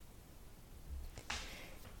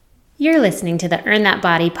You're listening to the Earn That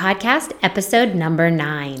Body podcast, episode number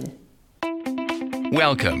 9.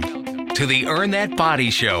 Welcome to the Earn That Body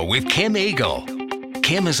Show with Kim Eagle.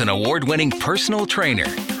 Kim is an award-winning personal trainer,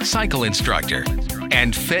 cycle instructor,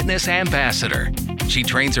 and fitness ambassador. She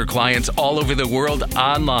trains her clients all over the world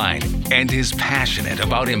online and is passionate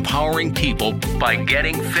about empowering people by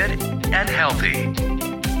getting fit and healthy.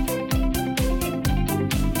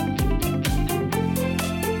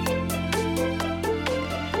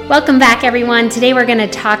 Welcome back, everyone. Today we're going to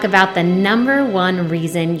talk about the number one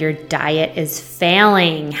reason your diet is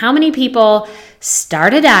failing. How many people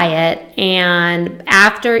start a diet and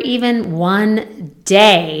after even one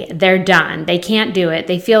day, they're done. They can't do it.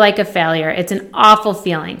 They feel like a failure. It's an awful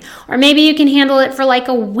feeling. Or maybe you can handle it for like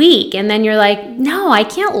a week and then you're like, no, I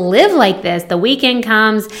can't live like this. The weekend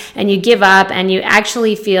comes and you give up and you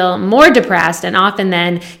actually feel more depressed and often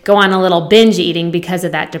then go on a little binge eating because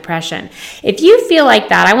of that depression. If you feel like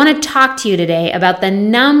that, I want to talk to you today about the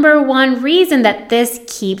number one reason that this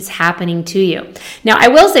keeps happening to you. Now, I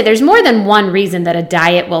will say there's more than one reason that a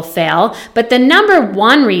diet will fail, but the number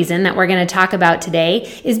one reason that we're going to talk about today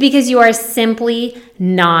is because you are simply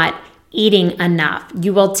not eating enough.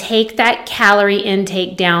 You will take that calorie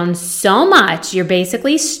intake down so much, you're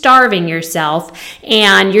basically starving yourself,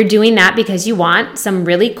 and you're doing that because you want some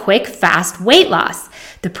really quick, fast weight loss.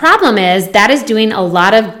 The problem is that is doing a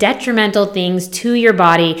lot of detrimental things to your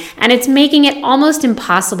body, and it's making it almost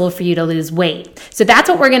impossible for you to lose weight. So that's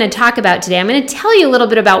what we're going to talk about today. I'm going to tell you a little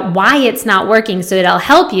bit about why it's not working so it'll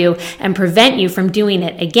help you and prevent you from doing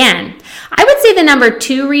it again. I would say the number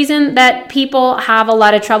two reason that people have a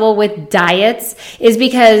lot of trouble with diets is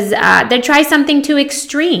because they try something too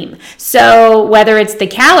extreme. So whether it's the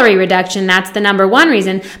calorie reduction, that's the number one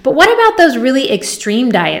reason. But what about those really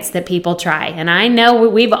extreme diets that people try? And I know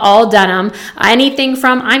we've all done them. Anything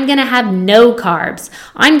from I'm going to have no carbs,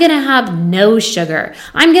 I'm going to have no sugar,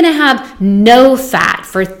 I'm going to have no fat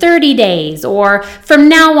for 30 days, or from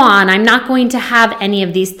now on, I'm not going to have any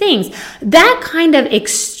of these things. That kind of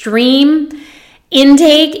extreme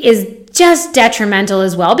intake is just detrimental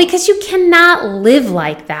as well because you cannot live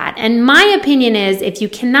like that. And my opinion is if you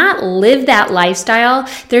cannot live that lifestyle,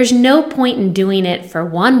 there's no point in doing it for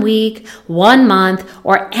 1 week, 1 month,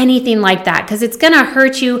 or anything like that because it's going to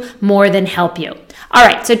hurt you more than help you. All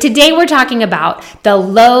right, so today we're talking about the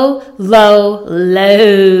low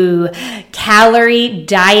calorie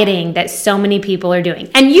dieting that so many people are doing.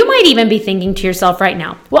 And you might even be thinking to yourself right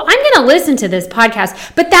now, well, I'm going to listen to this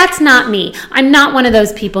podcast, but that's not me. I'm not one of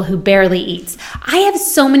those people who barely eats. I have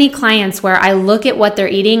so many clients where I look at what they're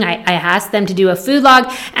eating. I ask them to do a food log,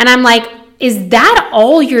 and I'm like, is that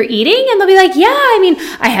all you're eating? And they'll be like, yeah,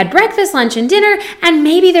 I had breakfast, lunch, and dinner, and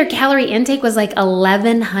maybe their calorie intake was like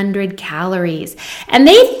 1,100 calories. And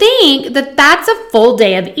they think that that's a full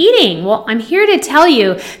day of eating. Well, I'm here to tell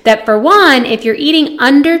you that for one, if you're eating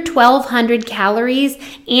under 1,200 calories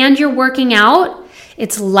and you're working out,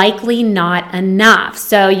 it's likely not enough.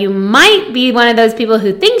 So you might be one of those people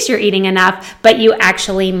who thinks you're eating enough, but you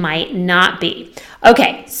actually might not be.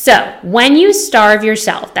 Okay, so when you starve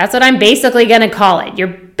yourself, that's what I'm basically going to call it. You're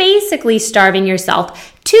basically starving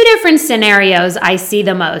yourself. Two different scenarios I see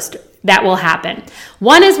the most that will happen.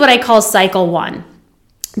 One is what I call cycle 1.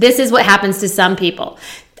 This is what happens to some people.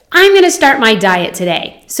 I'm going to start my diet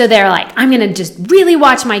today. So they're like, I'm going to just really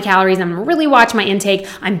watch my calories. I'm going to really watch my intake.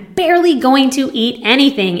 I'm barely going to eat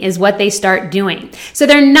anything is what they start doing. So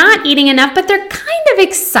they're not eating enough, but they're kind of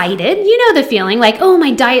excited. You know the feeling like, oh,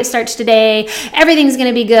 my diet starts today. Everything's going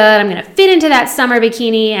to be good. I'm going to fit into that summer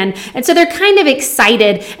bikini. And so they're kind of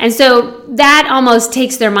excited. And so that almost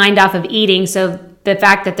takes their mind off of eating. So the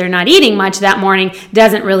fact that they're not eating much that morning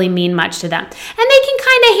doesn't really mean much to them. And they can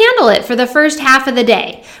kind of handle it for the first half of the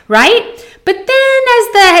day, right? But then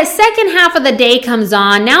as the second half of the day comes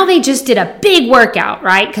on, now they just did a big workout,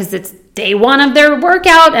 right? Because it's day one of their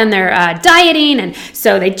workout and they're dieting. And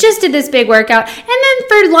so they just did this big workout. And then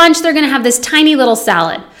for lunch, they're going to have this tiny little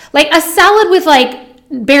salad. Like a salad with like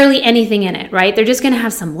barely anything in it, right? They're just going to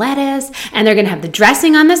have some lettuce and they're going to have the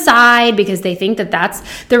dressing on the side because they think that that's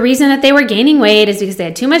the reason that they were gaining weight is because they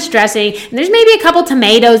had too much dressing. And there's maybe a couple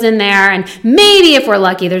tomatoes in there. And maybe if we're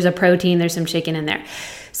lucky, there's a protein, there's some chicken in there.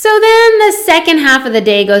 So then the second half of the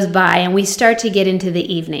day goes by and we start to get into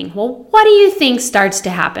the evening. Well, what do you think starts to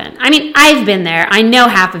happen? I've been there. I know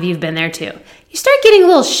half of you have been there too. You start getting a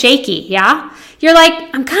little shaky, yeah? You're like,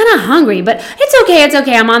 I'm kind of hungry, but it's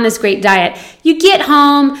okay. I'm on this great diet. You get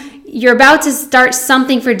home, you're about to start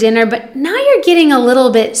something for dinner, but now you're getting a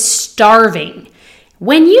little bit starving.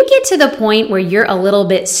 When you get to the point where you're a little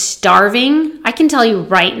bit starving, I can tell you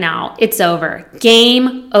right now, it's over.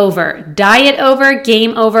 Game over. Diet over,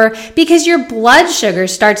 game over, because your blood sugar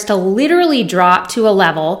starts to literally drop to a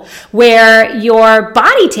level where your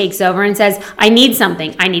body takes over and says, I need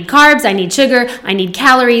something. I need carbs, I need sugar, I need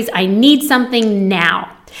calories, I need something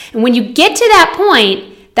now. And when you get to that point,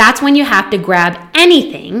 that's when you have to grab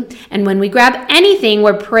anything. And when we grab anything,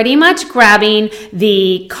 we're pretty much grabbing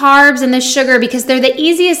the carbs and the sugar because they're the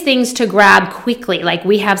easiest things to grab quickly. Like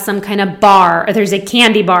we have some kind of bar, or there's a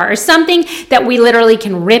candy bar or something that we literally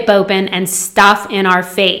can rip open and stuff in our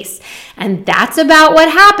face. And that's about what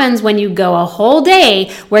happens when you go a whole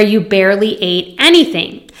day where you barely ate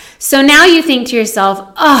anything. So now you think to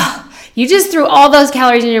yourself, oh, you just threw all those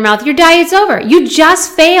calories in your mouth. Your diet's over. You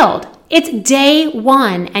just failed. It's day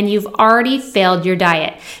one and you've already failed your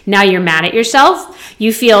diet. Now you're mad at yourself,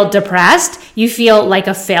 you feel depressed, you feel like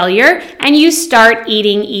a failure, and you start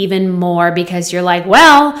eating even more because you're like,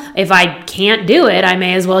 well, if I can't do it, I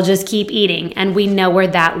may as well just keep eating. And we know where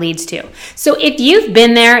that leads to. So if you've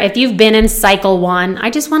been there, if you've been in cycle one, I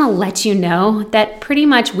just want to let you know that pretty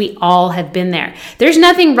much we all have been there. There's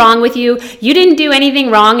nothing wrong with you. You didn't do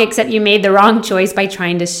anything wrong except you made the wrong choice by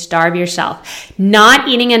trying to starve yourself. Not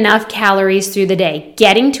eating enough calories through the day.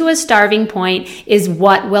 Getting to a starving point is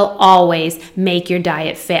what will always make your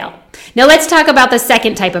diet fail. Now let's talk about the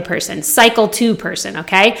second type of person, cycle 2 person,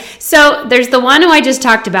 okay? So there's the one who I just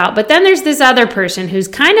talked about, but then there's this other person who's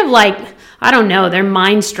kind of like, I don't know, they're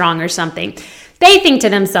mind strong or something. They think to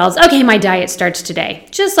themselves, okay, my diet starts today.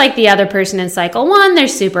 Just like the other person in cycle 1, they're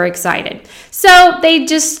super excited. So they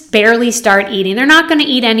just barely start eating. They're not going to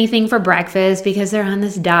eat anything for breakfast because they're on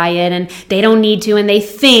this diet and they don't need to. And they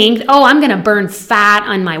think, oh, I'm going to burn fat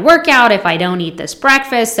on my workout if I don't eat this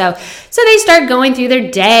breakfast. So they start going through their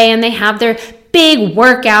day and they have their big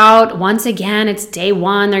workout. Once again, it's day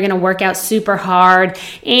 1. They're going to work out super hard.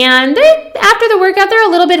 And after the workout, they're a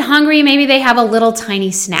little bit hungry. Maybe they have a little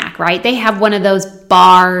tiny snack, right? They have one of those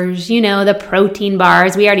bars, the protein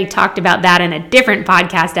bars. We already talked about that in a different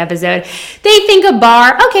podcast episode. They think a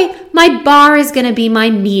bar, okay, my bar is going to be my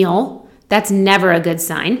meal. That's never a good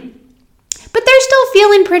sign. But they're still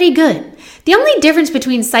feeling pretty good. The only difference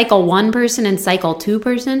between cycle 1 person and cycle 2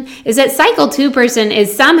 person is that cycle 2 person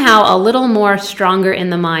is somehow a little more stronger in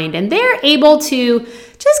the mind, and they're able to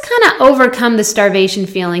just kind of overcome the starvation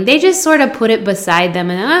feeling. They just sort of put it beside them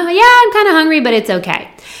and, yeah, I'm kind of hungry, but it's okay.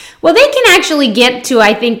 Well, they can actually get to,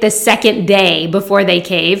 I think, the second day before they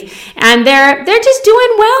cave, and they're just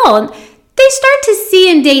doing well. They start to see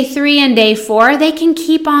in day 3 and day 4, they can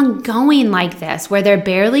keep on going like this, where they're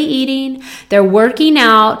barely eating, they're working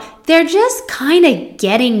out, they're just kind of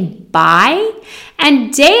getting by.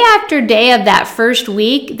 And day after day of that first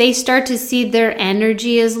week, they start to see their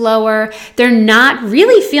energy is lower. They're not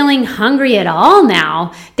really feeling hungry at all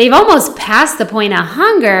now. They've almost passed the point of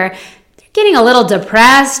hunger. Getting a little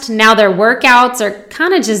depressed. Now their workouts are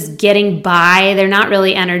kind of just getting by. They're not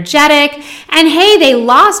really energetic. And hey, they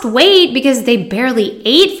lost weight because they barely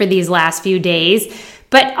ate for these last few days.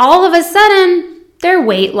 But all of a sudden, their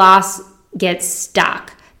weight loss gets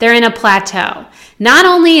stuck. They're in a plateau. Not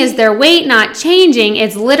only is their weight not changing,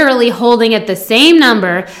 it's literally holding at the same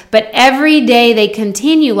number, but every day they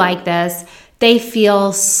continue like this, they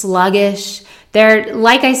feel sluggish. They're,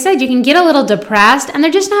 like I said, you can get a little depressed and they're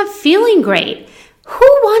just not feeling great. Who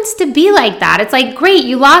wants to be like that? It's like, great,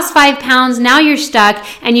 you lost 5 pounds, now you're stuck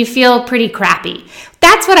and you feel pretty crappy.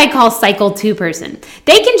 That's what I call cycle 2 person.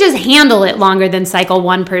 They can just handle it longer than cycle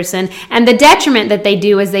 1 person. And the detriment that they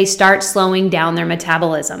do is they start slowing down their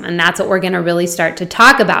metabolism. And that's what we're going to really start to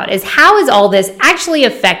talk about, is how is all this actually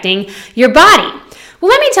affecting your body? Well,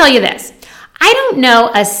 let me tell you this. I don't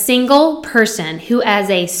know a single person who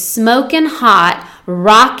has a smoking hot,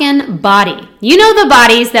 rockin' body. You know the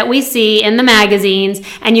bodies that we see in the magazines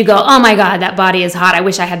and you go, oh my God, that body is hot. I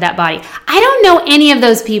wish I had that body. I don't know any of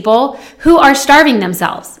those people who are starving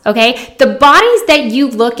themselves, okay? The bodies that you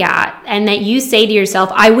look at and that you say to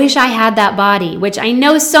yourself, I wish I had that body, which I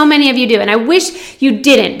know so many of you do. And I wish you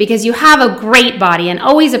didn't, because you have a great body and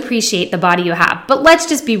always appreciate the body you have. But let's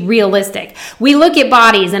just be realistic. We look at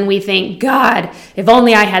bodies and we think, God, if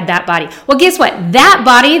only I had that body. Well, guess what? That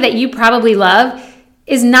body that you probably love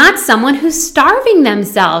is not someone who's starving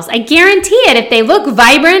themselves. I guarantee it. If they look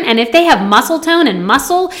vibrant and if they have muscle tone and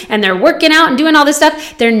muscle and they're working out and doing all this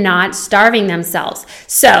stuff, they're not starving themselves.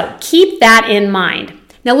 So keep that in mind.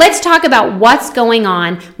 Now let's talk about what's going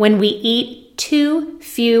on when we eat too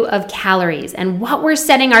few of calories and what we're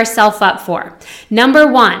setting ourselves up for.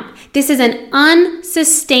 Number 1, this is an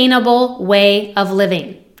unsustainable way of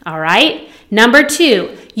living. All right? Number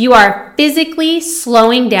 2, you are physically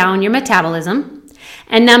slowing down your metabolism.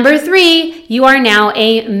 And number 3, you are now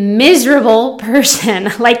a miserable person.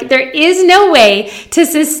 Like, there is no way to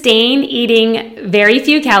sustain eating very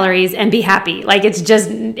few calories and be happy. Like, it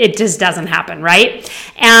just doesn't happen, right?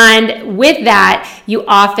 And with that, you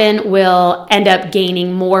often will end up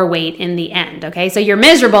gaining more weight in the end, okay? So you're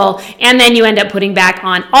miserable, and then you end up putting back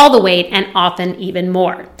on all the weight and often even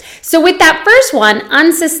more. So with that first one,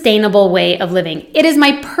 unsustainable way of living, it is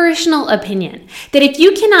my personal opinion that if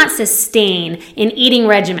you cannot sustain an eating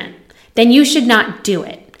regimen, then you should not do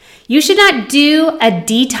it. You should not do a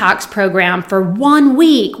detox program for 1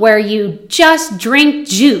 week where you just drink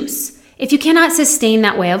juice if you cannot sustain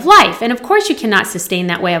that way of life. And of course you cannot sustain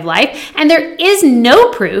that way of life. And there is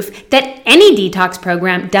no proof that any detox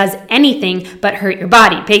program does anything but hurt your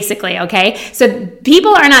body, basically, okay? So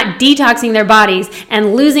people are not detoxing their bodies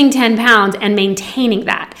and losing 10 pounds and maintaining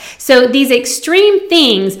that. So these extreme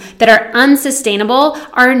things that are unsustainable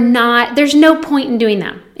there's no point in doing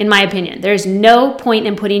them. In my opinion, there's no point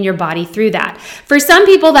in putting your body through that. For some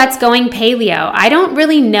people, that's going paleo. I don't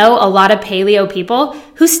really know a lot of paleo people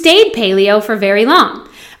who stayed paleo for very long.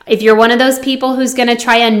 If you're one of those people who's going to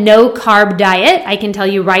try a no-carb diet, I can tell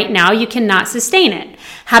you right now, you cannot sustain it.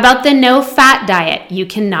 How about the no-fat diet? You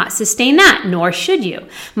cannot sustain that, nor should you.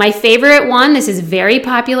 My favorite one, this is very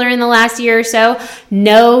popular in the last year or so,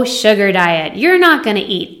 no-sugar diet. You're not going to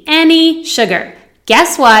eat any sugar.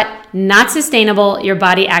 Guess what? Not sustainable. Your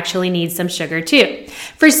body actually needs some sugar too.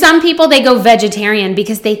 For some people, they go vegetarian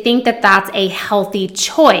because they think that that's a healthy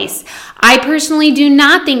choice. I personally do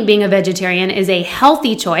not think being a vegetarian is a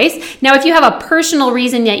healthy choice. Now, if you have a personal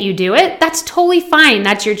reason that you do it, that's totally fine.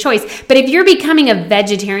 That's your choice. But if you're becoming a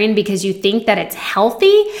vegetarian because you think that it's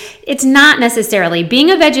healthy, it's not necessarily.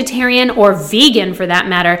 Being a vegetarian or vegan for that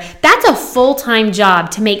matter, that's a full-time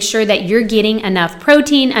job to make sure that you're getting enough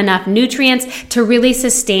protein, enough nutrients to really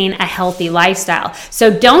sustain a healthy lifestyle.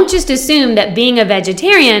 So don't just assume that being a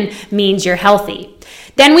vegetarian means you're healthy.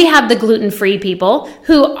 Then we have the gluten-free people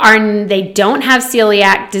they don't have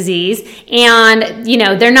celiac disease and,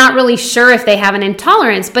 they're not really sure if they have an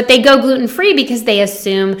intolerance, but they go gluten-free because they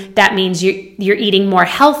assume that means you're eating more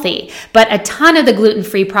healthy. But a ton of the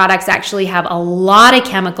gluten-free products actually have a lot of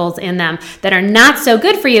chemicals in them that are not so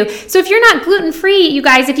good for you. So if you're not gluten-free, you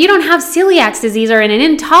guys, if you don't have celiac disease or an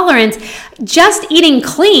intolerance, just eating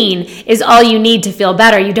clean is all you need to feel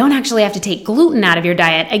better. You don't actually have to take gluten out of your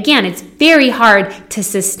diet. Again, it's very hard to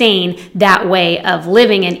sustain that way of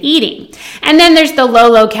living and eating. And then there's the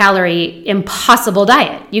low calorie impossible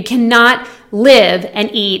diet. You cannot live and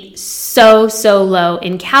eat so low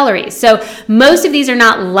in calories. So most of these are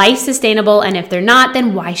not life sustainable, and if they're not,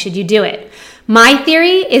 then why should you do it? My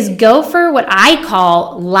theory is go for what I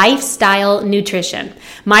call lifestyle nutrition.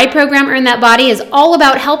 My program, Earn That Body, is all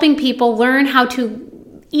about helping people learn how to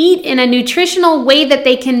eat in a nutritional way that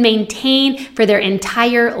they can maintain for their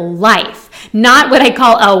entire life. Not what I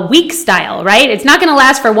call a week style, right? It's not going to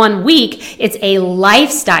last for 1 week. It's a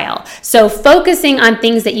lifestyle. So focusing on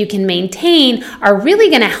things that you can maintain are really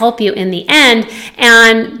going to help you in the end.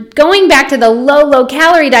 And going back to the low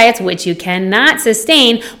calorie diets, which you cannot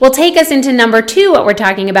sustain, will take us into number 2, what we're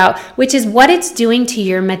talking about, which is what it's doing to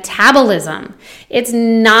your metabolism. It's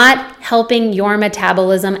not helping your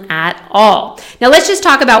metabolism at all. Now let's just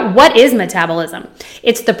talk about what is metabolism.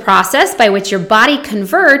 It's the process by which your body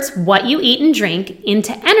converts what you eat and drink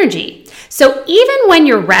into energy. So even when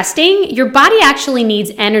you're resting, your body actually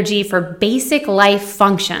needs energy for basic life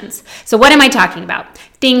functions. So what am I talking about?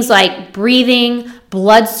 Things like breathing,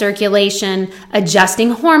 blood circulation,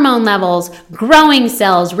 adjusting hormone levels, growing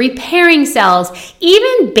cells, repairing cells,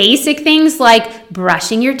 even basic things like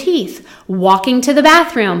brushing your teeth, walking to the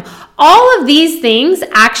bathroom. All of these things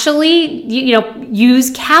actually, use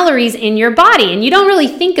calories in your body. And you don't really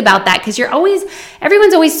think about that because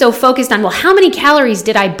everyone's always so focused on, well, how many calories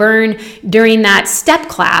did I burn during that step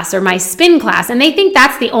class or my spin class? And they think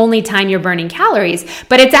that's the only time you're burning calories,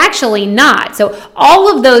 but it's actually not. So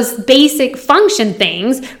all of those basic function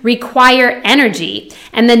things require energy.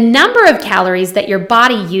 And the number of calories that your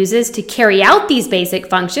body uses to carry out these basic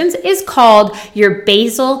functions is called your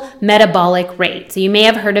basal metabolic rate. So you may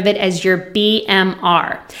have heard of it as your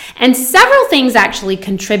BMR. And several things actually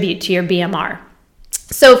contribute to your BMR.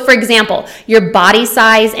 So for example, your body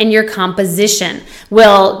size and your composition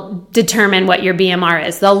will determine what your BMR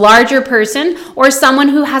is. The larger person or someone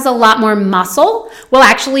who has a lot more muscle will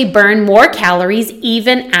actually burn more calories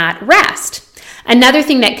even at rest. Another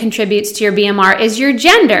thing that contributes to your BMR is your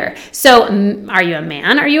gender. So are you a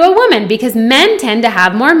man? Are you a woman? Because men tend to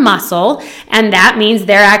have more muscle, and that means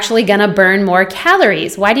they're actually going to burn more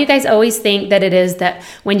calories. Why do you guys always think that it is that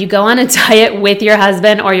when you go on a diet with your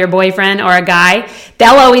husband or your boyfriend or a guy,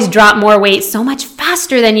 they'll always drop more weight so much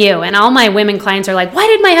faster than you? And all my women clients are like, why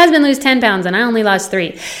did my husband lose 10 pounds and I only lost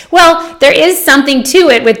 3? Well, there is something to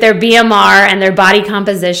it with their BMR and their body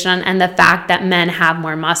composition and the fact that men have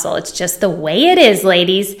more muscle. It's just the way it is,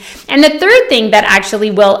 ladies. And the third thing that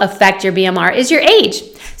actually will affect your BMR is your age.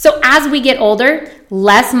 So as we get older,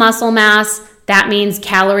 less muscle mass, that means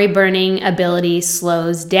calorie burning ability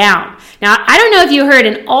slows down. Now, I don't know if you heard,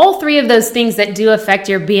 in all 3 of those things that do affect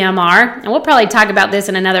your BMR, and we'll probably talk about this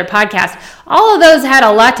in another podcast, all of those had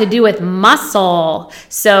a lot to do with muscle.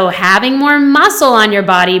 So having more muscle on your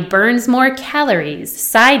body burns more calories.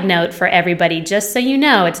 Side note for everybody, just so you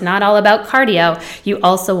know, it's not all about cardio. You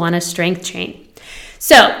also want to strength train.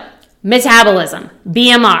 So metabolism,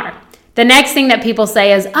 BMR. The next thing that people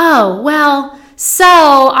say is, oh, well, so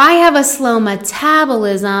I have a slow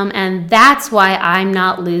metabolism and that's why I'm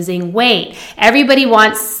not losing weight. Everybody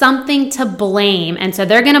wants something to blame. And so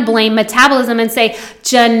they're going to blame metabolism and say,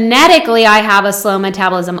 genetically, I have a slow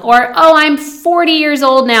metabolism. Or, oh, I'm 40 years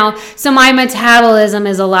old now, so my metabolism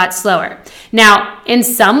is a lot slower. Now, in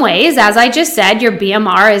some ways, as I just said, your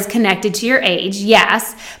BMR is connected to your age,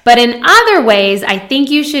 yes. But in other ways, I think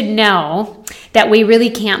you should know that we really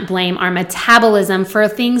can't blame our metabolism for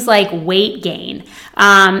things like weight gain.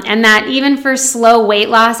 And that even for slow weight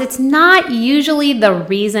loss, it's not usually the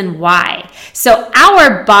reason why. So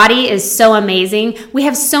our body is so amazing. We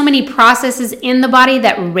have so many processes in the body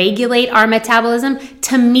that regulate our metabolism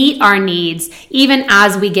to meet our needs, even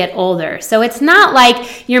as we get older. So it's not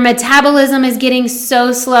like your metabolism is getting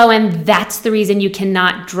so slow and that's the reason you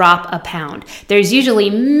cannot drop a pound. There's usually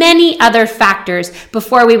many other factors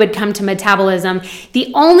before we would come to metabolism.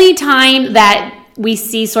 The only time that we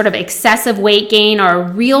see sort of excessive weight gain or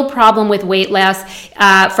a real problem with weight loss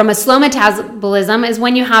from a slow metabolism is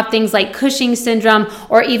when you have things like Cushing's syndrome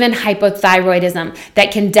or even hypothyroidism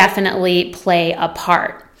that can definitely play a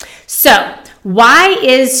part. So why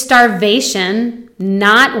is starvation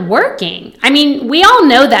not working? I mean, we all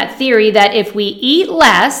know that theory that if we eat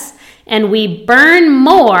less and we burn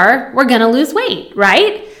more, we're going to lose weight,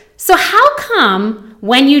 right? So how come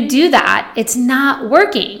when you do that, it's not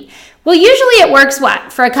working? Well, usually it works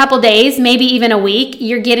for a couple days, maybe even a week.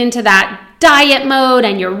 You're getting into that diet mode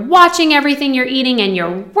and you're watching everything you're eating and you're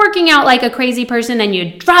working out like a crazy person and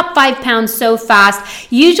you drop 5 pounds so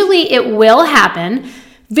fast. Usually it will happen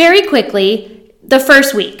very quickly the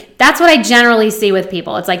first week. That's what I generally see with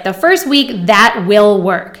people. It's like the first week that will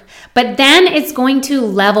work. But then it's going to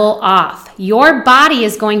level off. Your body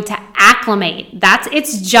is going to acclimate. That's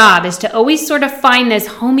its job, is to always sort of find this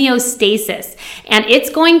homeostasis. And it's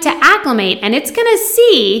going to acclimate and it's going to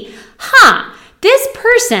see, this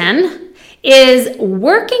person is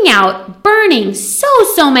working out, burning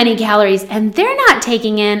so many calories, and they're not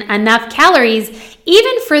taking in enough calories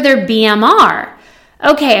even for their BMR.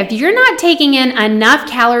 Okay, if you're not taking in enough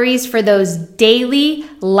calories for those daily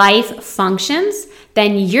life functions,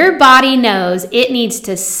 then your body knows it needs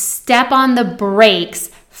to step on the brakes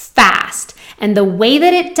fast. And the way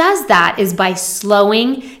that it does that is by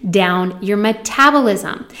slowing down your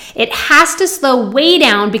metabolism. It has to slow way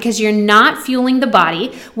down because you're not fueling the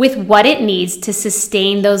body with what it needs to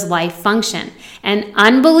sustain those life function. And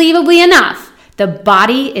unbelievably enough, the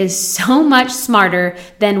body is so much smarter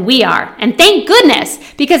than we are. And thank goodness,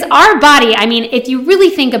 because our body, I mean, if you really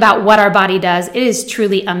think about what our body does, it is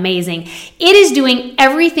truly amazing. It is doing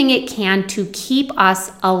everything it can to keep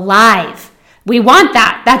us alive. We want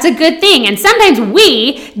that. That's a good thing. And sometimes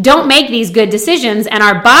we don't make these good decisions and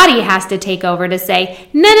our body has to take over to say,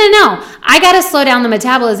 no, I got to slow down the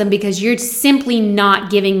metabolism because you're simply not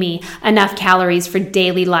giving me enough calories for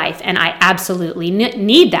daily life. And I absolutely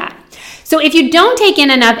need that. So if you don't take in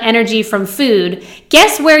enough energy from food,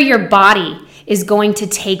 guess where your body is going to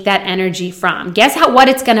take that energy from? Guess what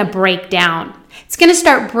it's going to break down? It's going to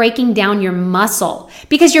start breaking down your muscle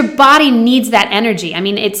because your body needs that energy. I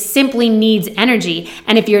mean, it simply needs energy.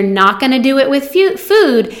 And if you're not going to do it with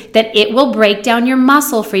food, then it will break down your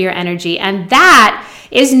muscle for your energy. And that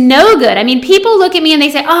is no good. I mean, people look at me and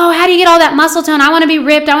they say, oh, how do you get all that muscle tone? I want to be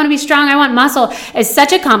ripped. I want to be strong. I want muscle. It's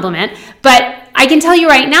such a compliment. But I can tell you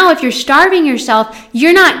right now, if you're starving yourself,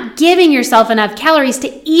 you're not giving yourself enough calories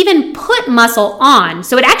to even put muscle on.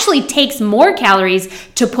 So it actually takes more calories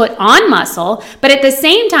to put on muscle. But at the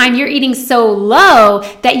same time, you're eating so low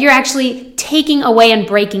that you're actually taking away and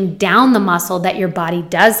breaking down the muscle that your body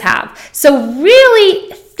does have. So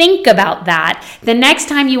really think about that the next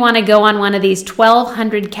time you want to go on one of these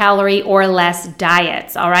 1,200 calorie or less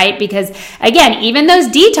diets, all right? Because again, even those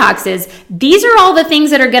detoxes, these are all the things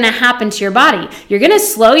that are going to happen to your body. You're going to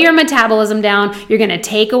slow your metabolism down. You're going to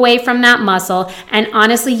take away from that muscle. And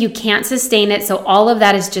honestly, you can't sustain it. So all of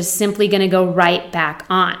that is just simply going to go right back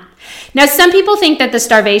on. Now, some people think that the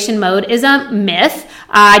starvation mode is a myth.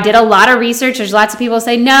 I did a lot of research. There's lots of people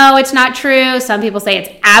say, no, it's not true. Some people say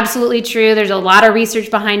it's absolutely true. There's a lot of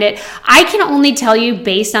research behind it. I can only tell you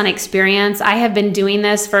based on experience. I have been doing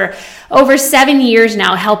this for over 7 years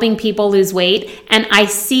now, helping people lose weight, and I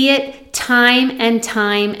see it time and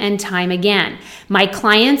time and time again. My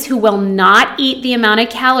clients who will not eat the amount of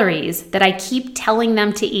calories that I keep telling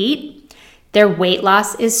them to eat, their weight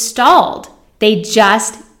loss is stalled. They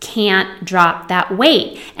just can't drop that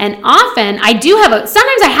weight. And often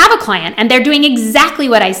sometimes I have a client and they're doing exactly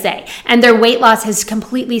what I say and their weight loss has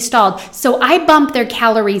completely stalled. So I bump their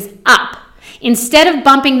calories up instead of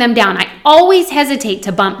bumping them down. I always hesitate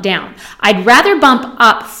to bump down. I'd rather bump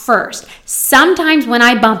up first. Sometimes when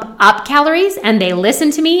I bump up calories and they listen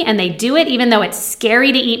to me and they do it, even though it's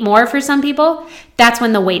scary to eat more for some people, that's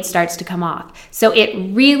when the weight starts to come off. So it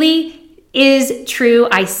really is true.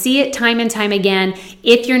 I see it time and time again.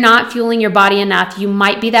 If you're not fueling your body enough, you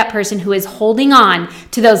might be that person who is holding on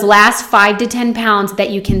to those last 5 to 10 pounds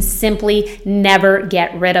that you can simply never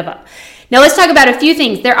get rid of them. Now let's talk about a few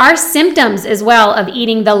things. There are symptoms as well of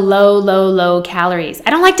eating the low calories. I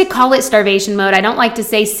don't like to call it starvation mode. I don't like to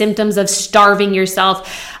say symptoms of starving yourself.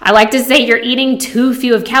 I like to say you're eating too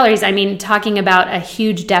few of calories. I mean, talking about a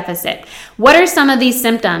huge deficit. What are some of these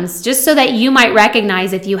symptoms? Just so that you might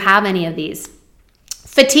recognize if you have any of these.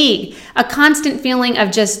 Fatigue, a constant feeling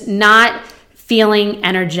of just not feeling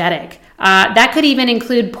energetic. That could even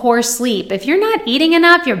include poor sleep. If you're not eating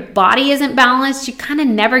enough, your body isn't balanced, you kind of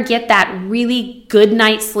never get that really good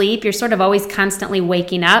night's sleep. You're sort of always constantly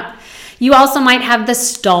waking up. You also might have the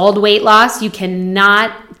stalled weight loss. You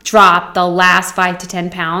cannot drop the last 5 to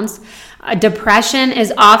 10 pounds. Depression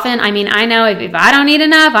is often, I know if I don't eat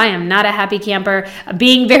enough, I am not a happy camper.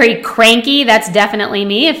 Being very cranky, that's definitely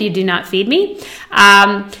me if you do not feed me.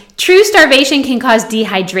 True starvation can cause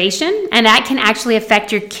dehydration, and that can actually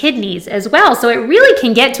affect your kidneys as well. So it really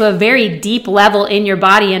can get to a very deep level in your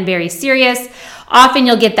body and very serious. Often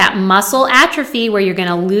you'll get that muscle atrophy where you're going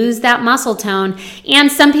to lose that muscle tone.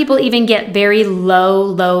 And some people even get very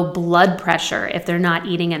low blood pressure if they're not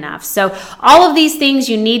eating enough. So all of these things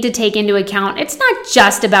you need to take into account. It's not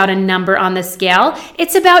just about a number on the scale.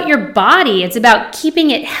 It's about your body. It's about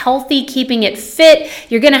keeping it healthy, keeping it fit.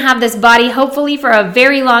 You're going to have this body hopefully for a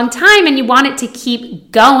very long time and you want it to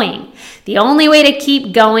keep going. The only way to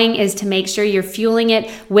keep going is to make sure you're fueling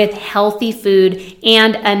it with healthy food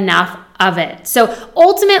and enough of it. So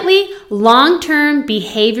ultimately, long-term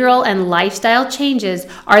behavioral and lifestyle changes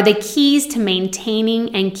are the keys to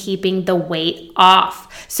maintaining and keeping the weight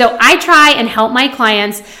off. So I try and help my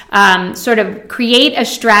clients sort of create a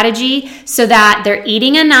strategy so that they're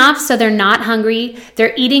eating enough so they're not hungry.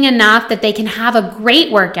 They're eating enough that they can have a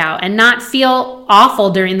great workout and not feel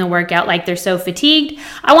awful during the workout like they're so fatigued.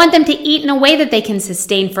 I want them to eat in a way that they can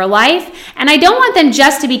sustain for life. And I don't want them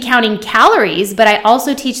just to be counting calories, but I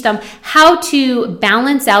also teach them how to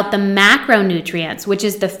balance out the macronutrients, which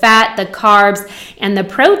is the fat, the carbs, and the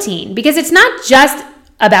protein. Because it's not just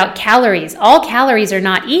about calories. All calories are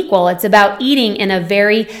not equal. It's about eating in a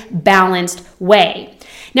very balanced way.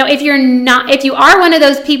 Now, if you are one of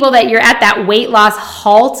those people that you're at that weight loss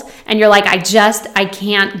halt and you're like, I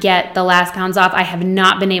can't get the last pounds off. I have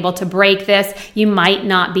not been able to break this. You might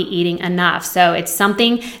not be eating enough. So it's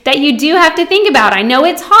something that you do have to think about. I know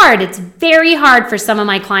it's hard. It's very hard for some of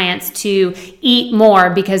my clients to eat more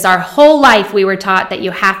because our whole life we were taught that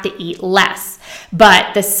you have to eat less.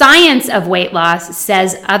 But the science of weight loss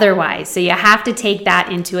says otherwise. So you have to take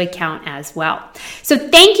that into account as well. So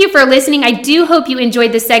thank you for listening. I do hope you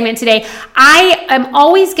enjoyed this segment today. I am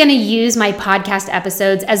always going to use my podcast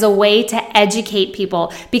episodes as a way to educate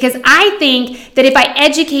people because I think that if I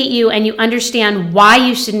educate you and you understand why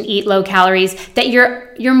you shouldn't eat low calories, that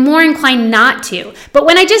you're more inclined not to. But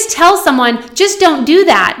when I just tell someone, just don't do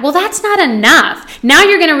that, well, that's not enough. Now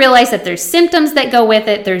you're going to realize that there's symptoms that go with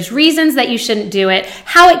it. There's reasons that you shouldn't do it,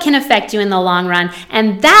 how it can affect you in the long run.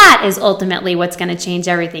 And that is ultimately what's going to change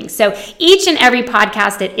everything. So each and every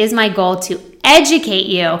podcast, it is my goal to educate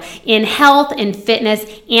you in health, in fitness,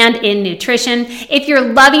 and in nutrition. If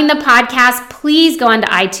you're loving the podcast, please go onto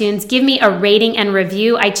iTunes, give me a rating and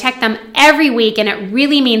review. I check them every week and it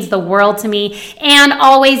really means the world to me. And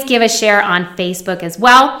always give a share on Facebook as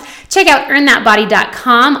well. Check out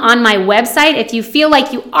earnthatbody.com on my website if you feel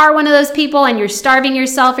like you are one of those people and you're starving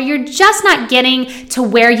yourself or you're just not getting to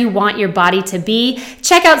where you want your body to be.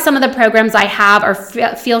 Check out some of the programs I have, or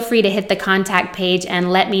feel free to hit the contact page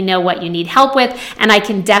and let me know what you need help with, and I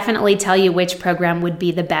can definitely tell you which program would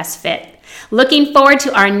be the best fit. Looking forward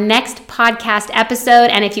to our next podcast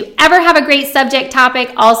episode, and if you ever have a great subject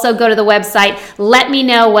topic, also go to the website, let me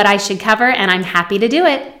know what I should cover, and I'm happy to do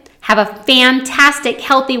it. Have a fantastic,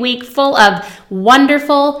 healthy week full of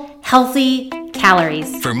wonderful, healthy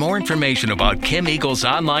calories. For more information about Kim Eagle's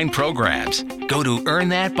online programs, go to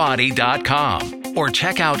earnthatbody.com or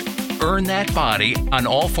check out Earn That Body on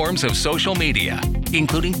all forms of social media,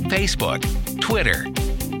 including Facebook, Twitter,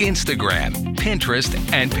 Instagram,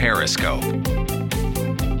 Pinterest, and Periscope.